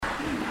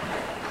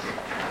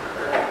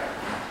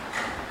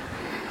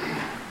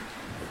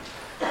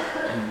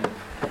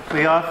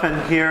We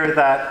often hear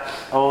that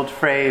old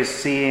phrase,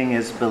 seeing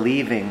is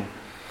believing.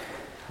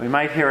 We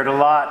might hear it a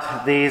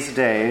lot these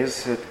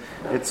days.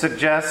 It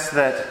suggests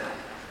that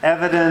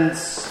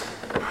evidence,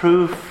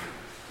 proof,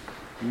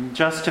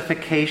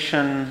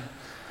 justification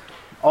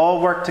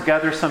all work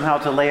together somehow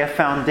to lay a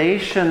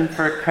foundation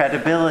for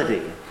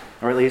credibility,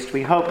 or at least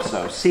we hope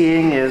so.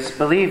 Seeing is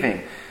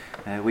believing.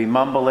 We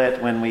mumble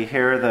it when we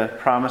hear the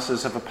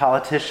promises of a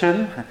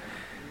politician.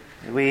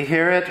 We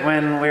hear it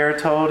when we're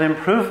told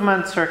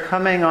improvements are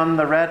coming on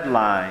the red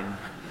line.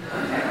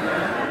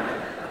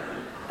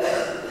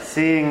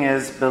 Seeing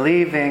is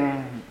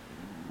believing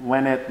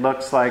when it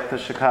looks like the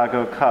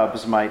Chicago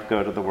Cubs might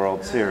go to the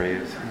World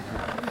Series.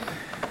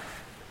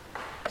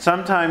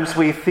 Sometimes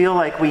we feel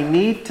like we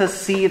need to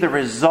see the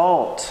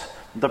result,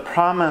 the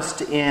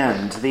promised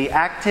end, the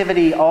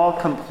activity all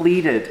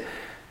completed,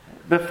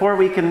 before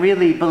we can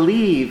really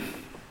believe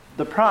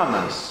the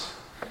promise.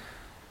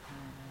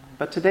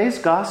 But today's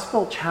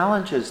gospel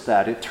challenges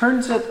that. It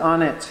turns it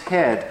on its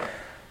head.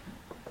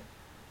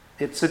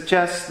 It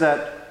suggests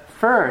that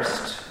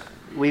first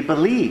we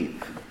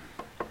believe,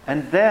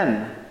 and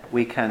then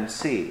we can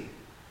see.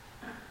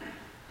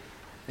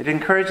 It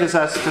encourages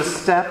us to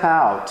step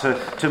out,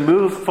 to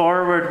move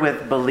forward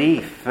with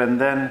belief, and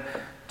then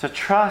to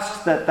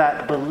trust that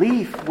that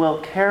belief will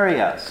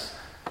carry us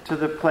to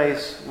the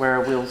place where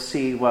we'll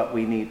see what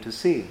we need to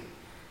see.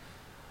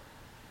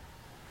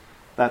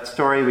 That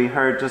story we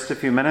heard just a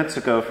few minutes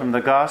ago from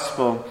the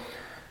gospel,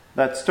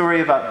 that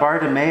story about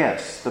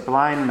Bartimaeus, the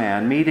blind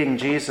man, meeting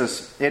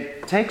Jesus,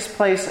 it takes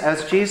place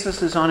as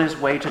Jesus is on his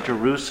way to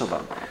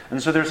Jerusalem.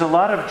 And so there's a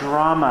lot of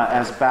drama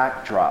as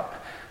backdrop.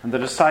 And the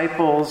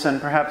disciples and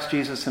perhaps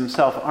Jesus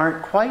himself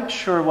aren't quite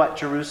sure what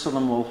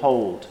Jerusalem will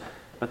hold,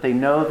 but they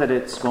know that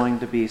it's going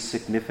to be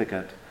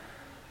significant.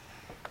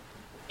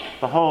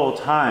 The whole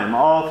time,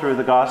 all through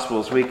the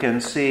Gospels, we can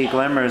see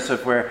glimmers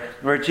of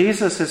where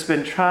Jesus has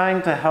been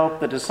trying to help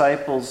the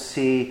disciples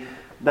see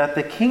that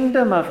the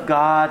kingdom of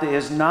God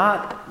is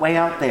not way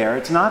out there,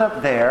 it's not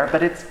up there,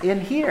 but it's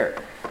in here.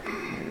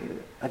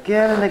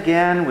 Again and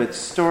again, with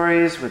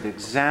stories, with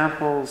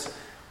examples,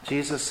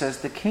 Jesus says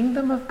the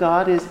kingdom of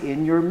God is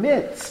in your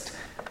midst,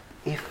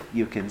 if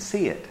you can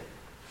see it,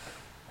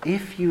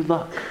 if you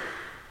look,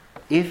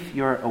 if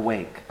you're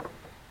awake.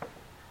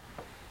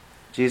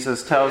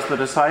 Jesus tells the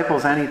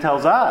disciples, and he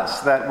tells us,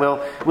 that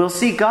we'll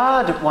see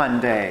God one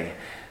day.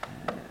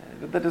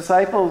 The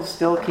disciples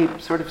still keep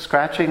sort of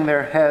scratching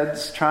their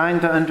heads,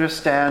 trying to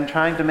understand,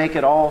 trying to make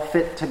it all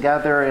fit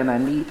together in a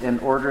neat and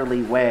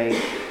orderly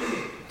way,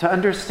 to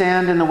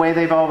understand in the way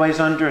they've always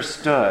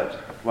understood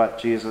what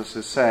Jesus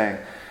is saying.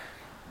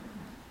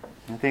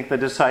 I think the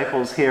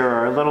disciples here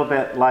are a little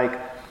bit like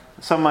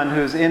someone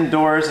who's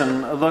indoors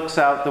and looks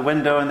out the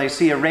window and they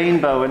see a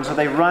rainbow, and so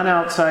they run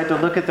outside to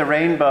look at the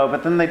rainbow,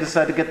 but then they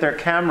decide to get their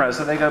camera,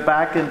 so they go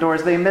back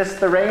indoors. They miss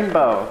the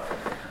rainbow.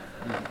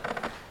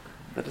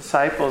 The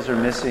disciples are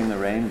missing the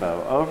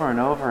rainbow over and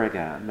over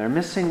again. They're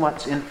missing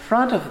what's in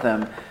front of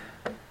them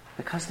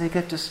because they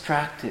get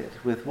distracted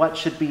with what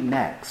should be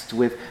next,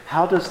 with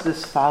how does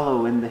this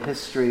follow in the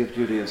history of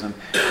Judaism?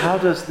 How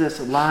does this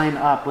line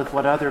up with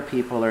what other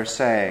people are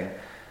saying?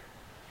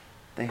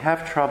 They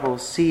have trouble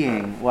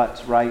seeing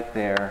what's right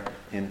there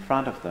in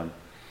front of them.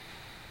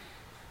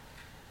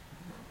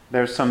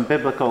 There's some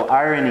biblical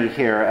irony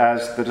here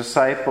as the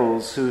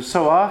disciples, who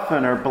so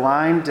often are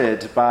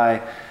blinded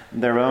by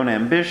their own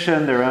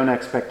ambition, their own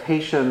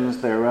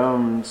expectations, their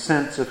own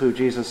sense of who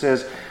Jesus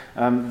is.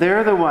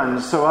 They're the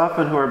ones so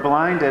often who are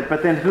blinded,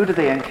 but then who do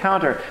they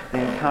encounter?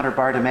 They encounter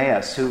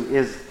Bartimaeus, who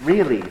is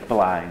really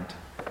blind.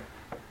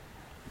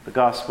 The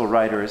gospel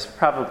writer is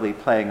probably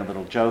playing a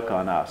little joke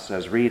on us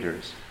as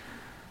readers.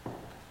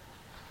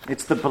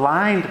 It's the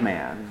blind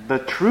man, the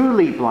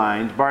truly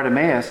blind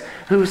Bartimaeus,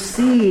 who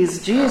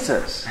sees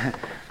Jesus.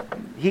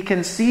 He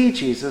can see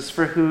Jesus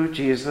for who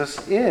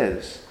Jesus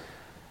is.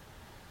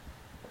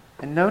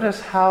 And notice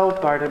how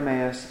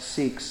Bartimaeus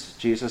seeks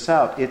Jesus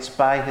out. It's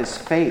by his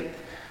faith.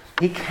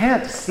 He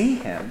can't see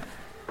him.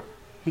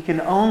 He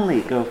can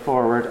only go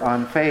forward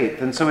on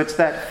faith. And so it's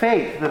that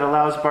faith that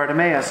allows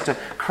Bartimaeus to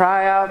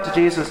cry out to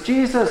Jesus,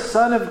 "Jesus,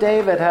 Son of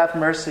David, have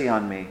mercy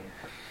on me."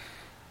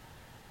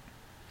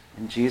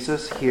 And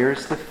Jesus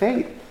hears the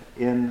faith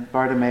in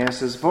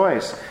Bartimaeus'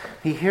 voice.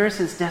 He hears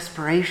his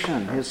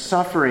desperation, his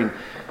suffering.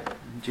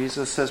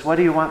 Jesus says, "What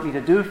do you want me to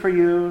do for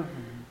you?"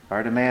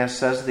 Bartimaeus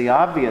says the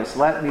obvious,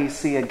 "Let me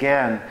see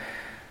again."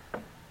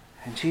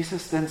 And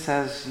Jesus then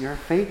says, "Your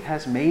faith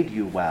has made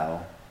you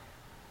well."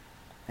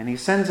 And he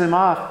sends him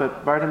off,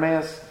 but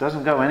Bartimaeus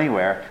doesn't go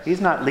anywhere.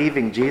 He's not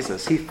leaving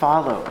Jesus. He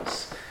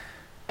follows.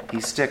 He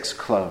sticks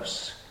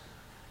close.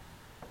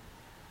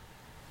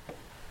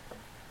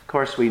 Of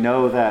course, we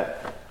know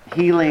that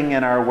healing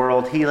in our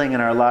world, healing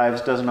in our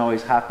lives doesn't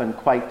always happen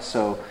quite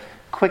so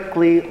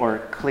quickly or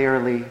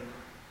clearly.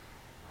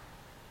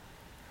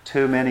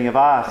 Too many of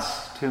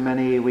us, too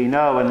many we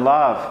know and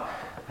love,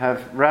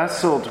 have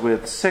wrestled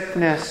with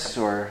sickness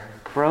or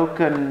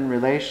broken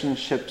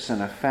relationships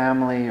in a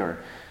family, or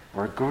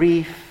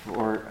grief,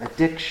 or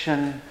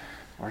addiction,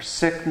 or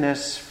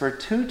sickness for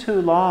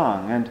too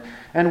long.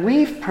 And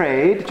we've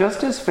prayed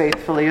just as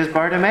faithfully as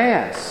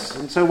Bartimaeus.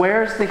 And so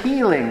where's the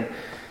healing?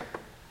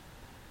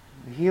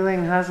 The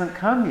healing hasn't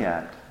come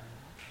yet.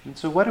 And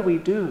so what do we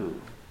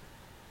do?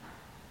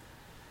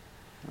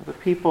 Well, the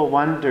people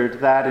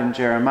wondered that in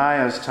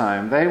Jeremiah's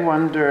time. They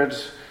wondered,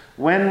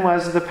 when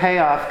was the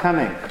payoff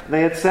coming?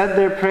 They had said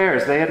their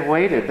prayers. They had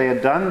waited. They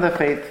had done the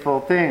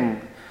faithful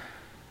thing.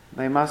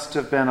 They must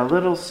have been a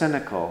little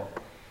cynical.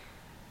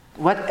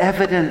 What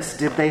evidence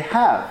did they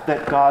have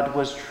that God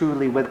was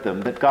truly with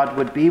them, that God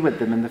would be with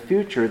them in the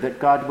future, that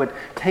God would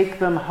take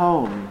them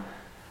home?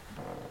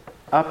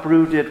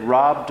 Uprooted,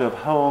 robbed of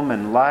home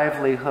and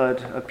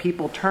livelihood, a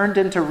people turned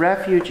into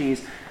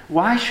refugees.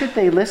 Why should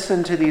they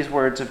listen to these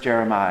words of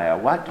Jeremiah?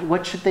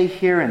 What should they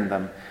hear in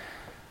them?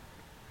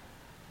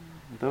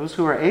 Those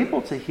who were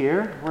able to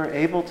hear were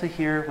able to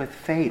hear with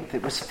faith.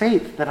 It was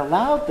faith that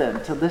allowed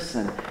them to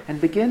listen and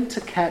begin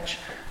to catch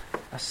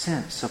a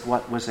sense of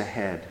what was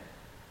ahead.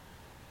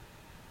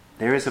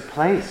 There is a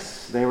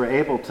place they were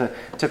able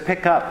to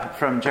pick up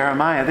from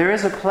Jeremiah. There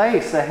is a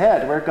place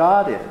ahead where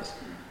God is.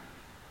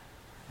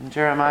 And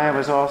Jeremiah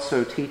was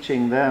also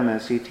teaching them,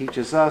 as he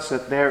teaches us,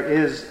 that there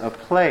is a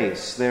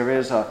place, there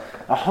is a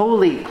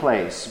holy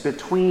place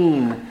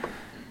between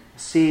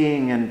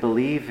seeing and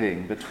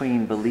believing,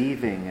 between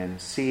believing and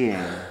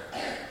seeing.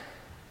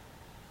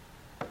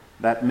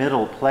 That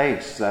middle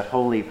place, that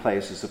holy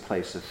place, is a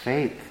place of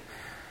faith.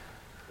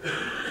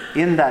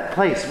 In that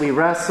place, we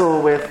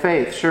wrestle with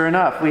faith. Sure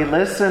enough, we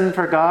listen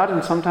for God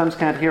and sometimes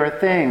can't hear a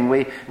thing.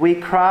 We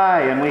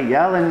cry and we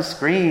yell and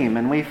scream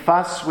and we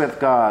fuss with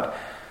God.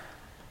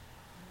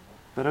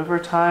 But over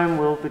time,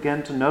 we'll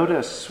begin to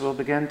notice, we'll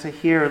begin to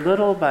hear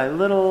little by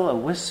little a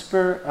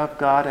whisper of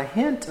God, a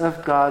hint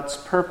of God's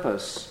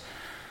purpose.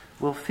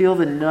 We'll feel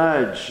the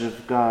nudge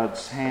of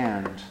God's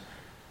hand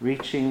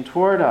reaching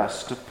toward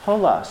us to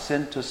pull us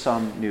into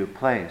some new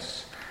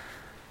place.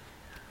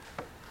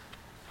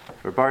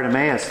 For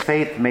Bartimaeus,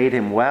 faith made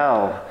him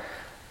well.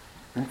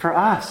 And for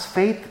us,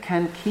 faith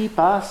can keep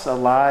us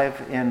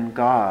alive in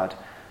God,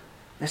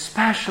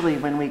 especially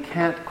when we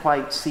can't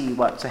quite see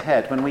what's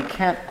ahead, when we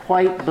can't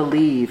quite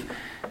believe,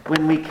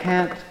 when we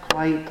can't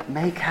quite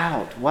make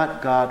out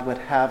what God would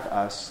have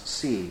us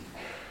see.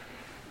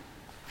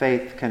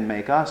 Faith can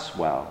make us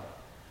well.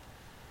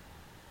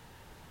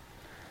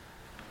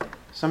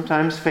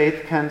 Sometimes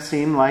faith can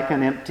seem like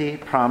an empty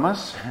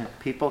promise.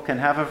 People can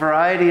have a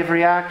variety of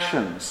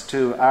reactions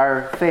to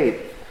our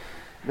faith.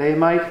 They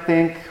might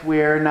think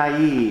we're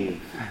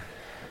naive.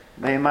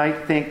 They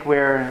might think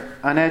we're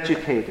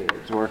uneducated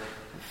or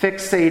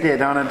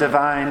fixated on a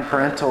divine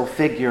parental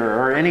figure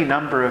or any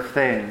number of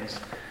things.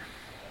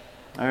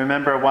 I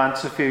remember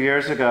once a few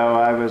years ago,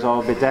 I was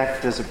all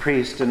bedecked as a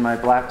priest in my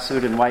black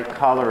suit and white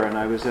collar, and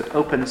I was at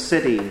Open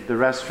City, the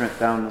restaurant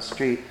down the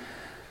street.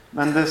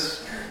 And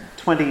this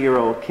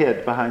 20-year-old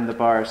kid behind the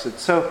bar said,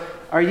 "So,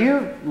 are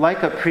you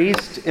like a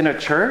priest in a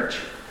church?"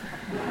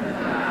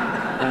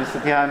 And I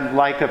said, "Yeah, I'm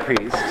like a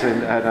priest,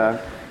 and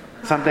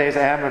some days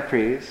I am a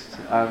priest."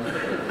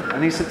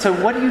 And he said, "So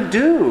what do you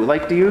do?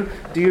 Like, do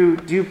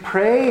you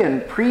pray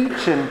and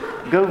preach and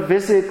go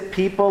visit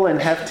people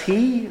and have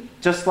tea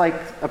just like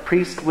a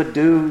priest would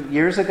do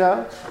years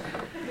ago?"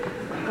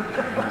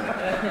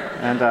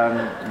 And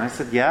I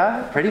said,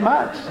 "Yeah, pretty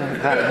much.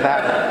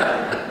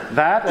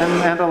 That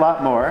and a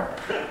lot more."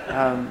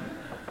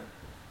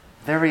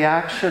 Their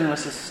reaction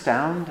was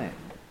astounding.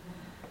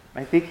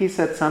 I think he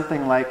said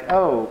something like,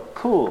 "Oh,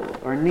 cool,"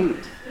 or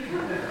 "neat."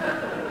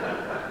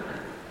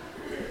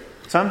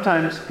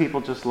 Sometimes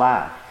people just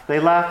laugh. They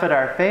laugh at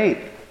our faith.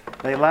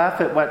 They laugh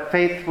at what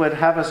faith would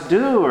have us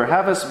do or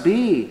have us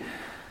be.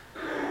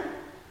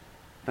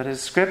 But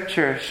as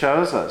Scripture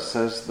shows us,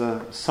 as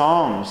the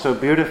Psalm so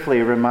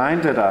beautifully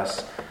reminded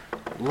us,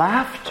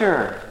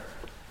 laughter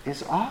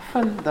is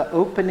often the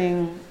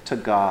opening to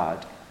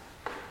God.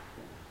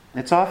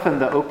 It's often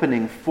the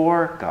opening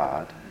for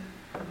God.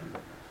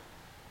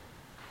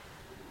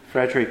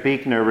 Frederick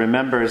Buechner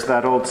remembers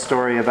that old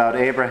story about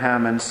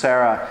Abraham and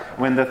Sarah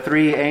when the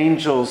three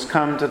angels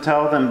come to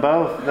tell them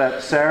both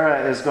that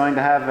Sarah is going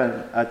to have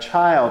a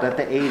child at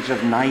the age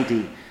of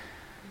 90.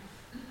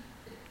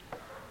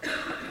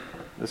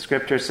 The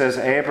Scripture says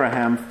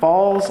Abraham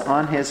falls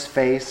on his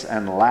face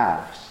and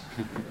laughs.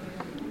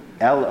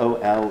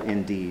 LOL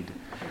indeed.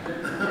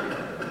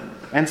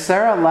 And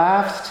Sarah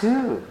laughs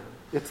too.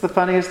 It's the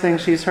funniest thing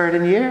she's heard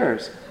in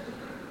years.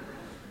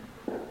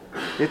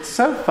 It's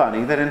so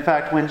funny that, in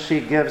fact, when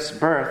she gives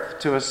birth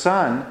to a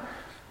son,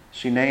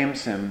 she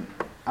names him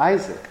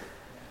Isaac,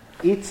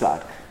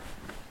 Yitzhak,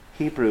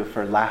 Hebrew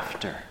for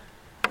laughter.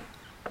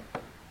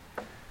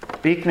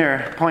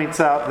 Buechner points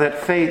out that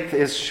faith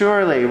is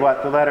surely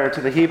what the letter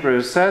to the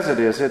Hebrews says it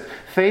is.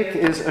 Faith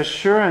is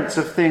assurance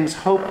of things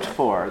hoped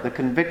for, the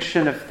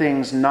conviction of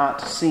things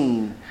not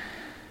seen.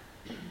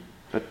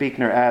 But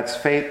Buechner adds,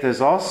 faith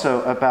is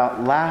also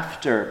about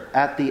laughter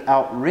at the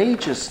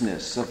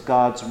outrageousness of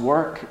God's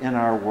work in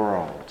our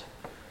world.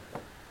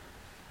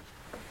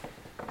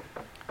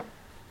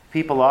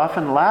 People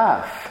often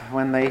laugh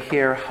when they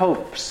hear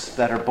hopes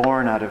that are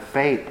born out of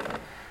faith.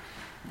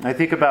 I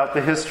think about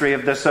the history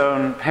of this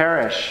own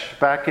parish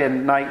back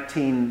in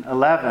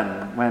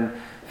 1911 when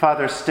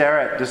Father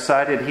Sterrett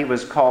decided he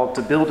was called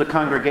to build a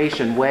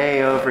congregation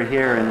way over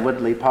here in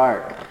Woodley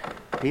Park.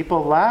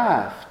 People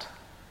laughed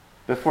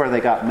before they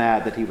got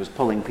mad that he was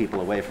pulling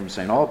people away from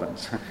St.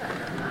 Albans.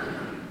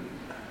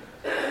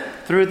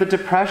 Through the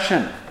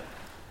Depression,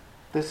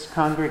 this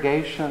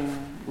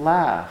congregation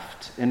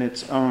laughed in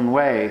its own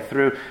way.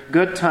 Through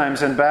good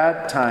times and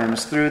bad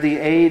times, through the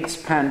AIDS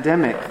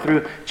pandemic,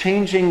 through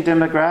changing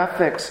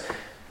demographics,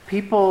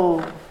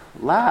 people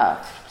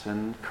laughed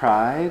and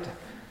cried.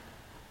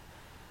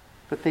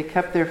 But they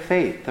kept their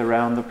faith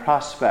around the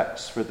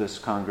prospects for this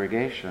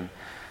congregation.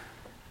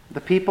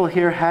 The people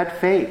here had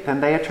faith,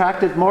 and they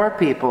attracted more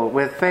people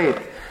with faith.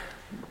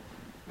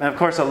 And of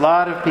course, a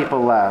lot of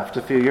people laughed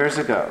a few years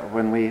ago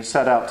when we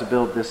set out to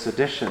build this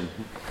addition.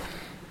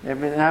 I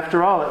mean,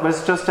 after all, it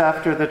was just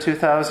after the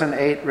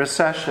 2008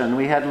 recession.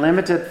 We had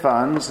limited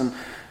funds, and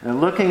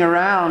looking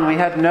around, we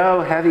had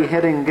no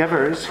heavy-hitting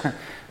givers,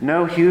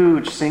 no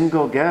huge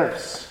single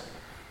gifts.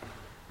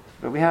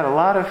 But we had a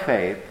lot of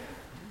faith.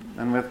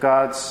 And with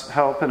God's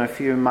help and a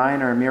few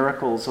minor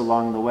miracles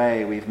along the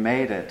way, we've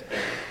made it.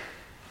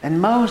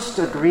 And most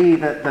agree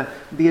that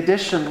the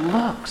addition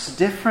looks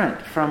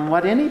different from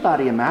what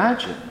anybody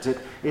imagined.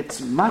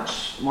 It's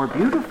much more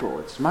beautiful.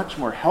 It's much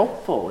more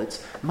helpful.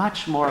 It's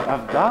much more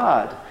of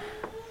God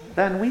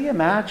than we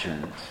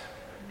imagined.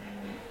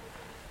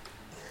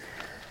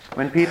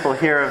 When people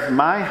hear of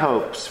my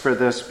hopes for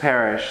this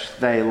parish,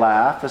 they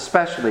laugh,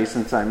 especially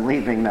since I'm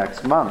leaving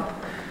next month.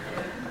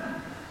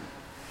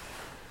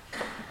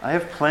 I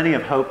have plenty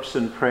of hopes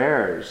and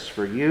prayers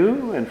for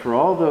you and for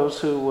all those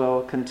who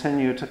will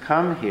continue to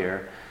come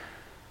here.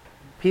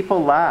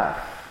 People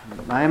laugh.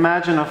 I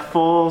imagine a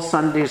full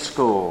Sunday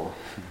school.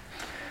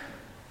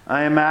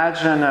 I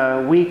imagine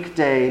a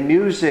weekday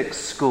music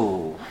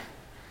school.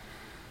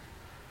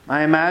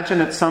 I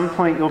imagine at some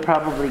point you'll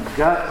probably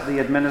gut the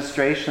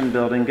administration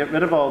building, get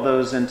rid of all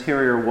those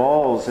interior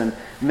walls, and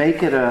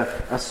make it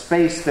a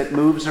space that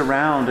moves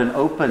around and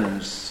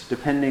opens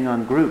depending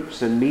on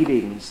groups and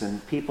meetings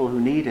and people who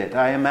need it.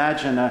 I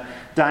imagine a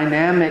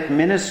dynamic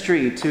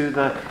ministry to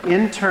the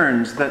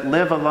interns that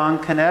live along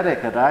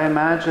Connecticut. I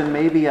imagine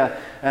maybe a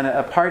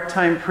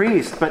part-time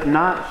priest, but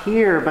not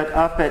here, but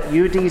up at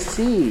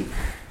UDC,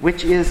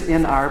 which is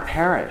in our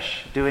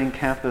parish, doing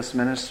campus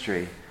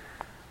ministry.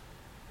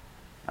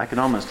 I can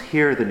almost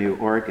hear the new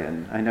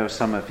organ. I know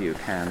some of you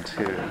can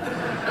too.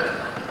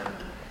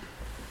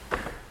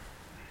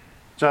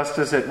 Just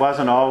as it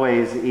wasn't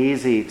always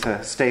easy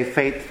to stay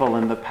faithful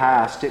in the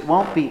past, it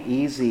won't be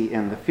easy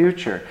in the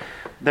future.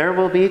 There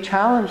will be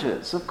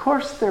challenges. Of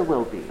course there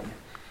will be.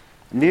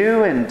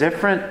 New and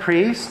different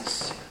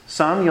priests.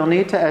 Some you'll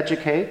need to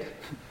educate.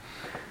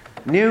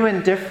 New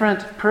and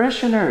different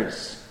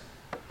parishioners.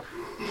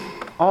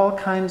 All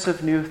kinds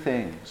of new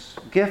things.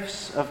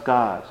 Gifts of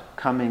God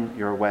coming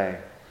your way.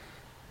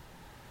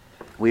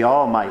 We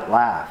all might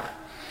laugh.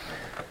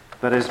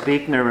 But as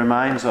Buechner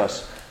reminds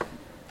us,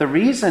 the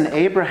reason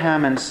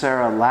Abraham and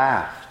Sarah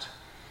laughed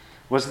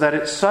was that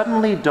it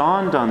suddenly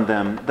dawned on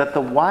them that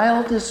the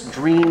wildest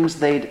dreams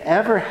they'd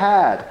ever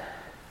had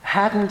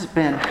hadn't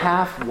been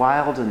half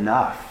wild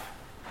enough.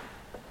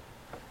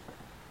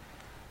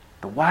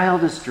 The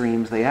wildest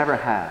dreams they ever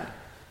had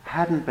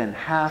hadn't been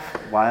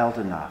half wild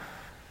enough.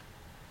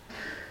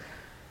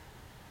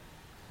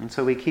 And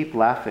so we keep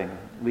laughing.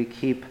 We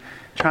keep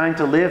trying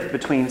to live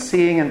between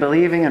seeing and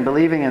believing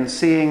and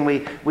seeing.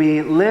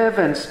 We live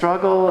and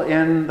struggle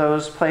in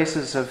those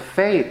places of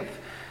faith,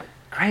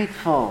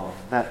 grateful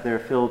that they're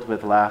filled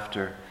with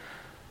laughter.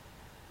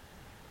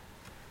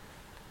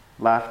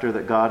 Laughter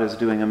that God is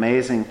doing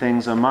amazing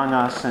things among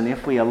us, and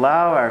if we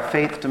allow our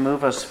faith to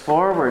move us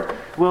forward,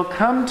 we'll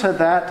come to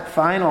that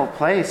final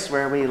place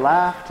where we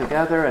laugh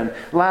together and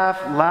laugh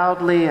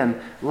loudly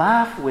and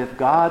laugh with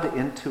God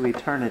into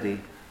eternity.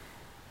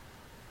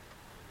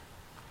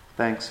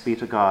 Thanks be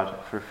to God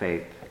for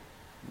faith.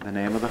 In the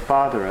name of the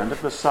Father, and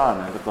of the Son,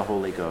 and of the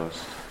Holy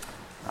Ghost.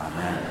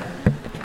 Amen.